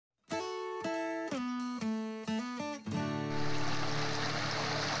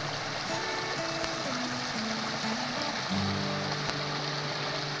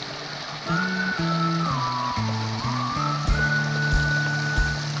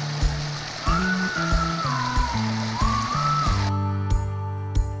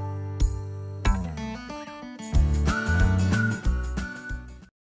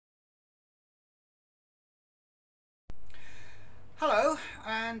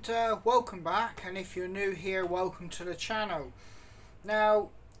and welcome back, and if you're new here, welcome to the channel. Now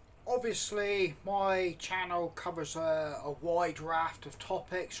obviously my channel covers a wide raft of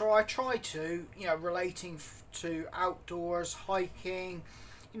topics, or I try to, relating to outdoors, hiking,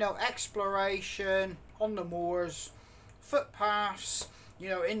 exploration on the moors, footpaths,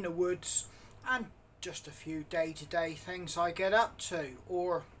 in the woods, and just a few day-to-day things I get up to,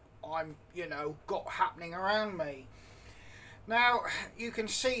 or I'm got happening around me. Now you can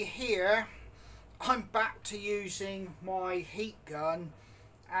see here I'm back to using my heat gun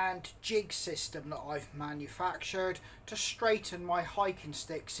and jig system that I've manufactured to straighten my hiking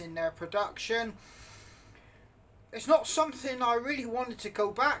sticks in their production. It's not something I really wanted to go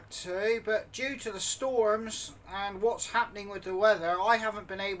back to, but due to the storms and what's happening with the weather, I haven't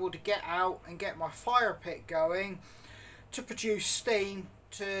been able to get out and get my fire pit going to produce steam,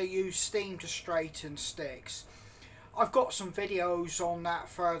 to use steam to straighten sticks. I've got some videos on that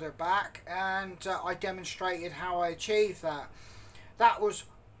further back, and I demonstrated how I achieved that. That was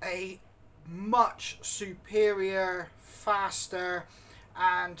a much superior, faster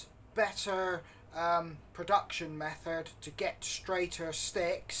and better production method to get straighter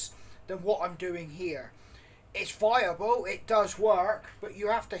sticks than what I'm doing here. It's viable, it does work, but you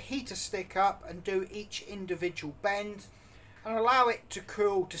have to heat a stick up and do each individual bend and allow it to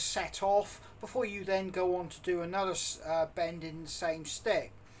cool to set off before you then go on to do another bend in the same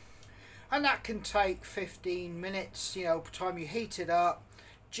stick. And that can take 15 minutes, by the time you heat it up,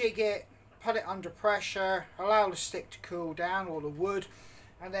 jig it, put it under pressure, allow the stick to cool down, or the wood,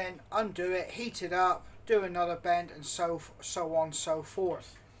 and then undo it, heat it up, do another bend, and so on and so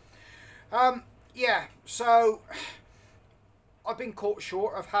forth. Yeah, so I've been caught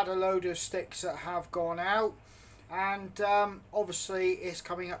short. I've had a load of sticks that have gone out. And obviously it's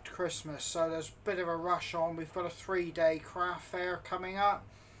coming up to Christmas, so there's a bit of a rush on. We've got a 3-day craft fair coming up,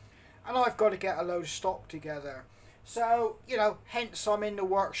 and I've got to get a load of stock together. So, hence I'm in the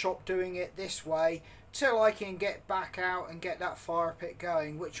workshop doing it this way till I can get back out and get that fire pit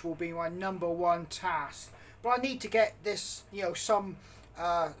going, which will be my #1 task. But I need to get this, some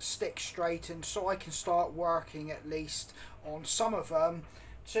sticks straightened so I can start working at least on some of them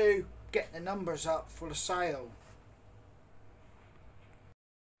to get the numbers up for the sale.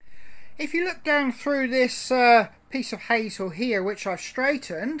 If you look down through this piece of hazel here, which I've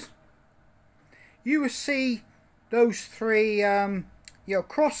straightened, you will see those three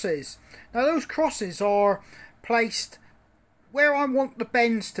crosses. Now those crosses are placed where I want the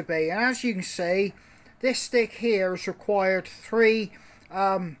bends to be, and as you can see, this stick here has required 3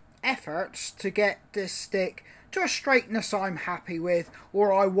 efforts to get this stick to a straightness I'm happy with,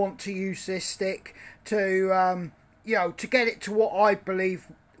 or I want to use this stick to to get it to what I believe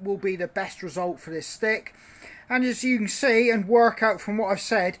will be the best result for this stick. And as you can see and work out from what I've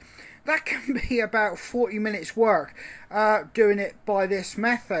said, that can be about 40 minutes work doing it by this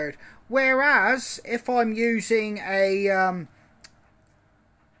method. Whereas if I'm using a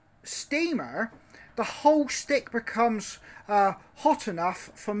steamer, the whole stick becomes hot enough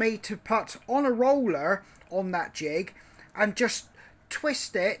for me to put on a roller on that jig and just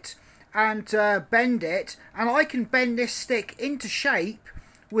twist it and bend it, and I can bend this stick into shape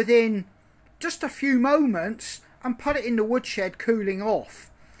within just a few moments and put it in the woodshed cooling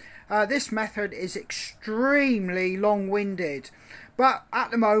off. This method is extremely long-winded, but at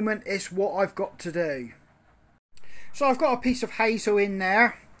the moment it's what I've got to do. So I've got a piece of hazel in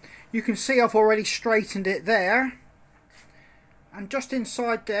there. You can see I've already straightened it there, and just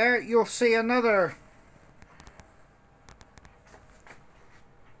inside there you'll see another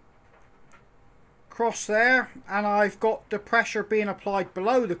cross there, and I've got the pressure being applied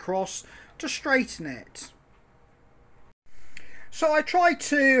below the cross to straighten it. So I try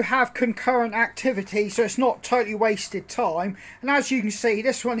to have concurrent activity so it's not totally wasted time, and as you can see,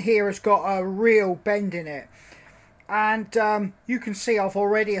 this one here has got a real bend in it, and you can see I've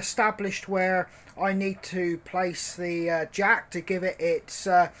already established where I need to place the jack to give it its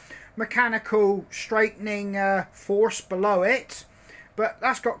mechanical straightening force below it. But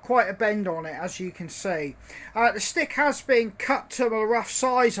that's got quite a bend on it, as you can see. The stick has been cut to the rough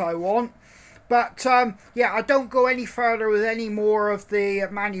size I want, but yeah, I don't go any further with any more of the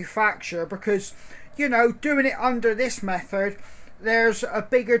manufacturer because, doing it under this method, there's a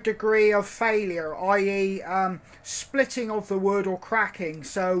bigger degree of failure, i.e. Splitting of the wood or cracking.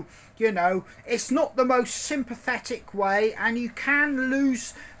 So, it's not the most sympathetic way, and you can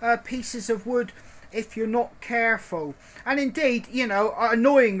lose pieces of wood if you're not careful. And indeed,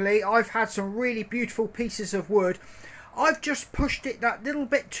 annoyingly, I've had some really beautiful pieces of wood. I've just pushed it that little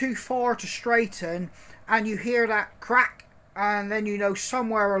bit too far to straighten, and you hear that crack and then you know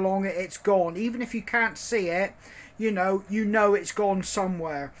somewhere along it it's gone. Even if you can't see it, you know it's gone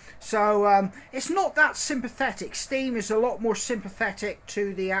somewhere. So it's not that sympathetic. Steam is a lot more sympathetic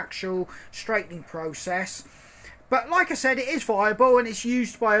to the actual straightening process. But like I said, it is viable and it's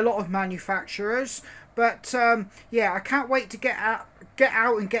used by a lot of manufacturers. But yeah, I can't wait to get out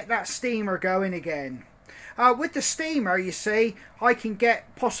and get that steamer going again. With the steamer, you see, I can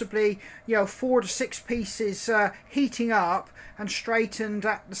get possibly 4 to 6 pieces heating up and straightened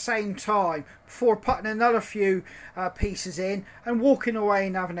at the same time before putting another few pieces in and walking away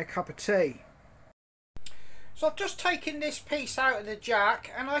and having a cup of tea. So I've just taken this piece out of the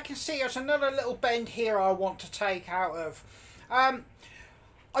jack, and I can see there's another little bend here I want to take out of.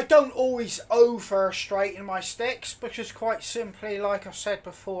 I don't always over straighten my sticks because quite simply, like I said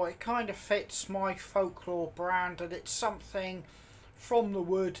before, it kind of fits my Folklore brand and it's something from the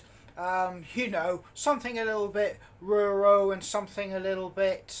wood, something a little bit rural and something a little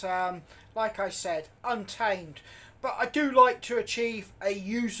bit, like I said, untamed. But I do like to achieve a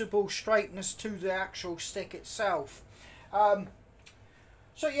usable straightness to the actual stick itself.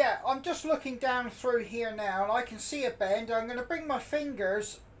 So yeah, I'm just looking down through here now and I can see a bend. I'm going to bring my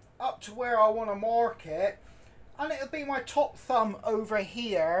fingers up to where I want to mark it, and it'll be my top thumb over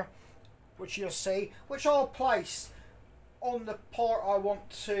here, which you'll see, which I'll place on the part I want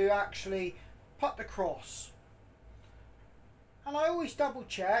to actually put the cross. And I always double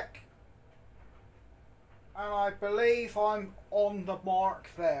check, and I believe I'm on the mark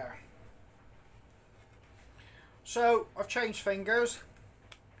there. So I've changed fingers.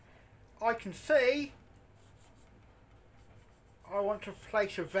 I can see I want to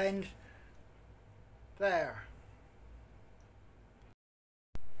place a bend there.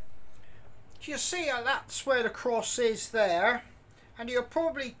 So you see how that's where the cross is there, and you'll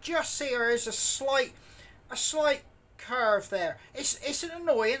probably just see there is a slight curve there. It's an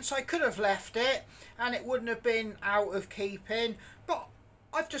annoyance. I could have left it and it wouldn't have been out of keeping, but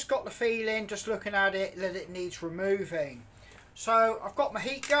I've just got the feeling, just looking at it, that it needs removing. So I've got my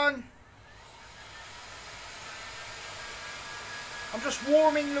heat gun. I'm just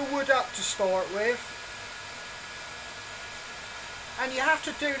warming the wood up to start with, and you have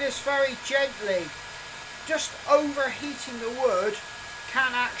to do this very gently. Just overheating the wood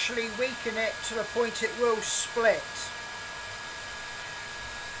can actually weaken it to the point it will split.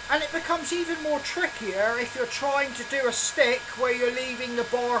 And it becomes even more trickier if you're trying to do a stick where you're leaving the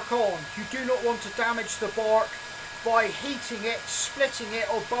bark on. You do not want to damage the bark by heating it, splitting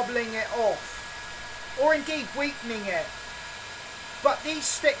it or bubbling it off, or indeed weakening it. But these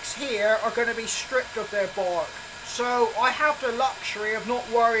sticks here are going to be stripped of their bark, so I have the luxury of not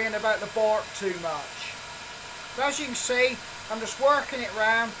worrying about the bark too much. But as you can see, I'm just working it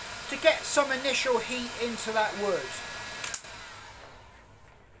round to get some initial heat into that wood.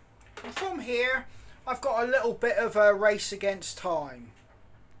 And from here, I've got a little bit of a race against time.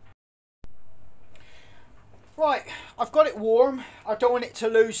 Right, I've got it warm. I don't want it to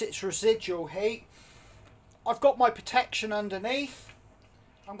lose its residual heat. I've got my protection underneath.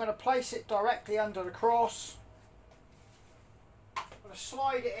 I'm going to place it directly under the cross. I'm going to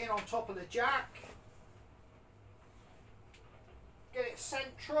slide it in on top of the jack. Get it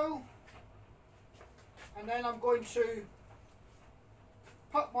central. And then I'm going to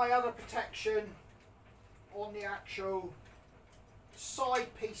put my other protection on the actual side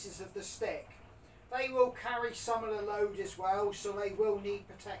pieces of the stick. They will carry some of the load as well, so they will need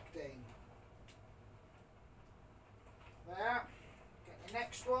protecting. There. Get the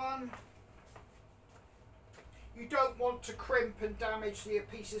next one. You don't want to crimp and damage the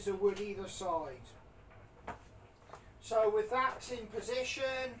pieces of wood either side. So with that in position,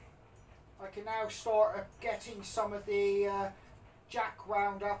 I can now start getting some of the jack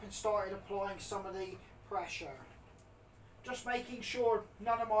wound up and started applying some of the pressure. Just making sure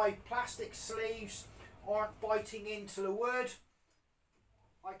none of my plastic sleeves aren't biting into the wood.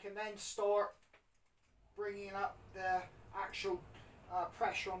 I can then start bringing up the actual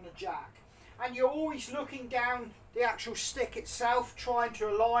pressure on the jack. And you're always looking down the actual stick itself, trying to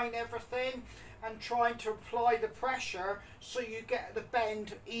align everything and trying to apply the pressure so you get the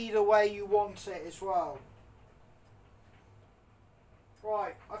bend either way you want it as well.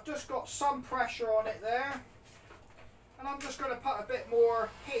 Right, I've just got some pressure on it there, and I'm just going to put a bit more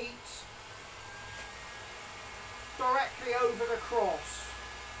heat directly over the cross.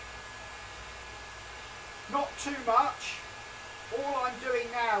 Not too much. All I'm doing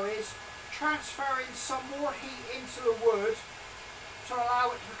now is transferring some more heat into the wood to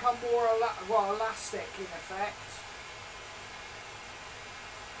allow it to become more elastic in effect.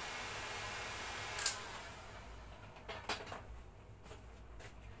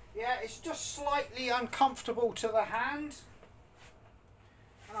 Yeah, it's just slightly uncomfortable to the hand.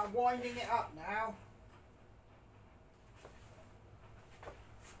 And I'm winding it up now.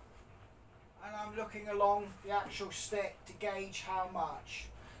 And I'm looking along the actual stick to gauge how much.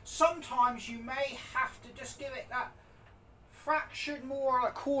 Sometimes you may have to just give it that fraction more,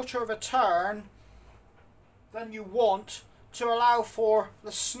 a quarter of a turn than you want to allow for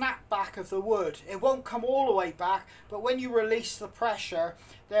the snap back of the wood. It won't come all the way back, but when you release the pressure,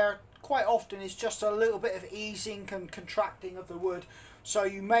 there quite often is just a little bit of easing and contracting of the wood. So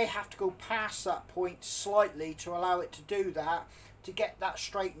you may have to go past that point slightly to allow it to do that, to get that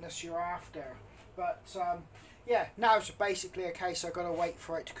straightness you're after. But yeah, now it's basically a case I've got to wait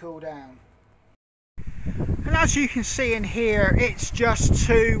for it to cool down. And as you can see in here, it's just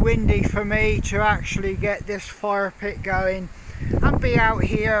too windy for me to actually get this fire pit going and be out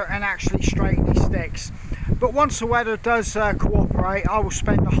here and actually straighten these sticks. But once the weather does cooperate, I will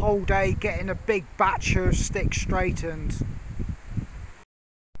spend the whole day getting a big batch of sticks straightened.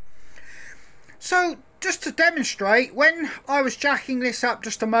 So just to demonstrate, when I was jacking this up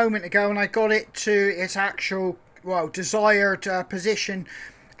just a moment ago and I got it to its actual, well, desired position,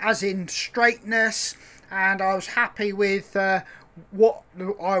 as in straightness, and I was happy with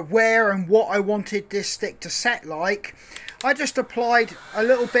where and what I wanted this stick to set like, I just applied a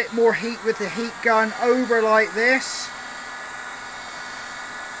little bit more heat with the heat gun over like this.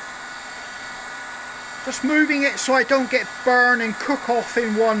 Just moving it so I don't get burn and cook off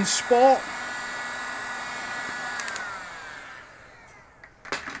in one spot.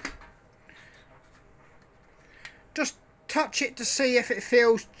 Just touch it to see if it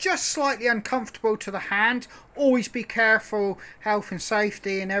feels just slightly uncomfortable to the hand. Always be careful, health and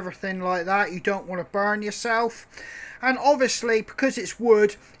safety and everything like that. You don't want to burn yourself. And obviously, because it's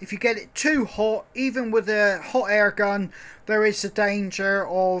wood, if you get it too hot, even with a hot air gun, there is a danger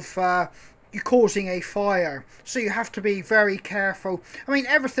of you causing a fire. So you have to be very careful. I mean,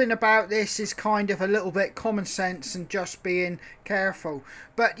 everything about this is kind of a little bit common sense and just being careful.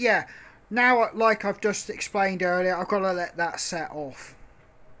 But yeah, now, like I've just explained earlier, I've got to let that set off.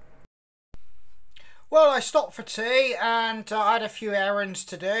 Well, I stopped for tea and I had a few errands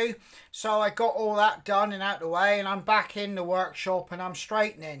to do. So I got all that done and out the way, and I'm back in the workshop and I'm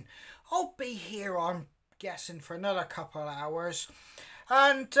straightening. I'll be here, I'm guessing, for another couple of hours.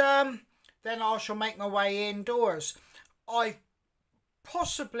 And then I shall make my way indoors. I've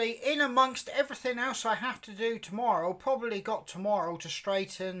possibly, in amongst everything else I have to do tomorrow, probably got tomorrow to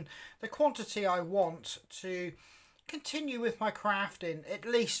straighten the quantity I want to continue with my crafting, at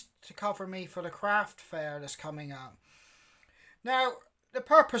least to cover me for the craft fair that's coming up. Now, the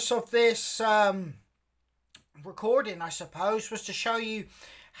purpose of this recording, I suppose, was to show you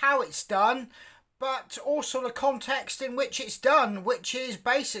how it's done, but also the context in which it's done, which is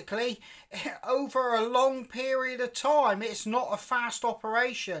basically over a long period of time. It's not a fast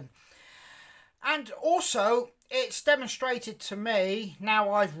operation. And also, it's demonstrated to me,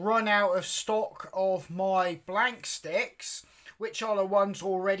 now I've run out of stock of my blank sticks, which are the ones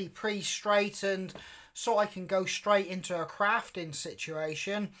already pre-straightened, so I can go straight into a crafting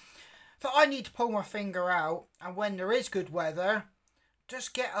situation, that I need to pull my finger out, and when there is good weather,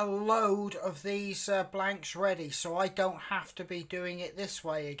 just get a load of these blanks ready so I don't have to be doing it this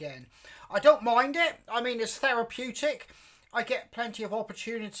way again. I don't mind it. I mean, it's therapeutic. I get plenty of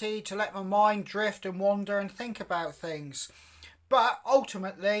opportunity to let my mind drift and wander and think about things. But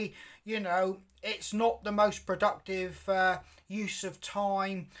ultimately, you know, it's not the most productive use of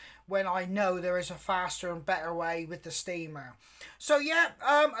time when I know there is a faster and better way with the steamer. So yeah,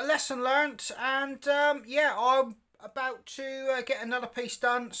 a lesson learnt, and yeah, I'm about to get another piece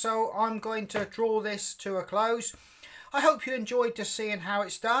done, so I'm going to draw this to a close. I hope you enjoyed just seeing how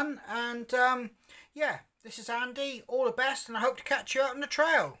it's done, and yeah, this is Andy, all the best, and I hope to catch you out on the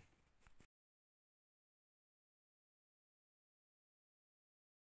trail.